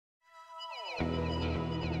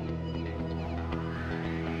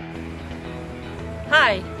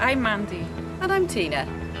Hi, I'm Mandy. And I'm Tina.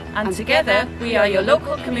 And together we are your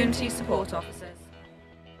local community support officers.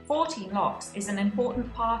 14 Locks is an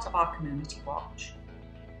important part of our community watch.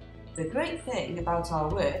 The great thing about our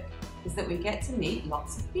work is that we get to meet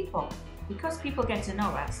lots of people. Because people get to know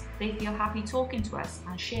us, they feel happy talking to us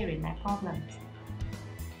and sharing their problems.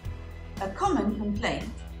 A common complaint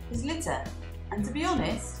is litter, and to be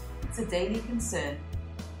honest, it's a daily concern.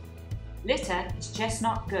 Litter is just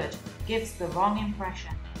not good, gives the wrong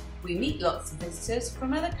impression. We meet lots of visitors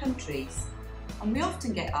from other countries, and we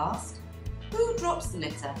often get asked, who drops the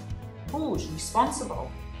litter? Who's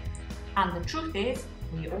responsible? And the truth is,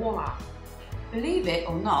 we all are. Believe it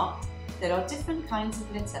or not, there are different kinds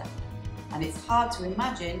of litter, and it's hard to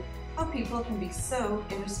imagine how people can be so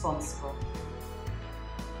irresponsible.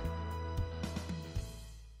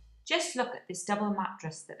 Just look at this double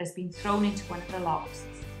mattress that has been thrown into one of the locks.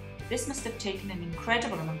 This must have taken an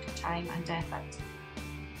incredible amount of time and effort.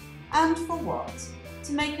 And for what?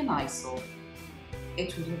 To make an eyesore.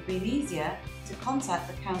 It would have been easier to contact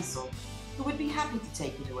the council, who would be happy to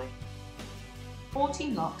take it away.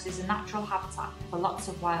 14 Locks is a natural habitat for lots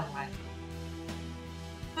of wildlife.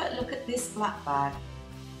 But look at this black bag.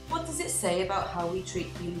 What does it say about how we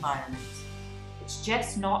treat the environment? It's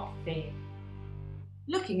just not fair.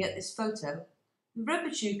 Looking at this photo, the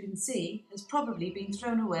rubbish you can see has probably been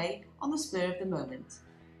thrown away on the spur of the moment.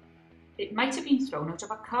 It might have been thrown out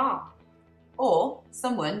of a car. Or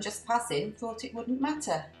someone just passing thought it wouldn't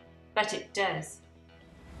matter. But it does.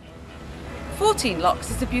 14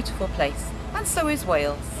 Locks is a beautiful place, and so is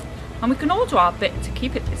Wales. And we can all do our bit to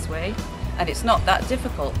keep it this way. And it's not that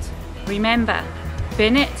difficult. Remember,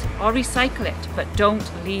 bin it or recycle it, but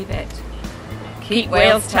don't leave it. Keep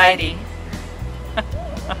Wales tidy.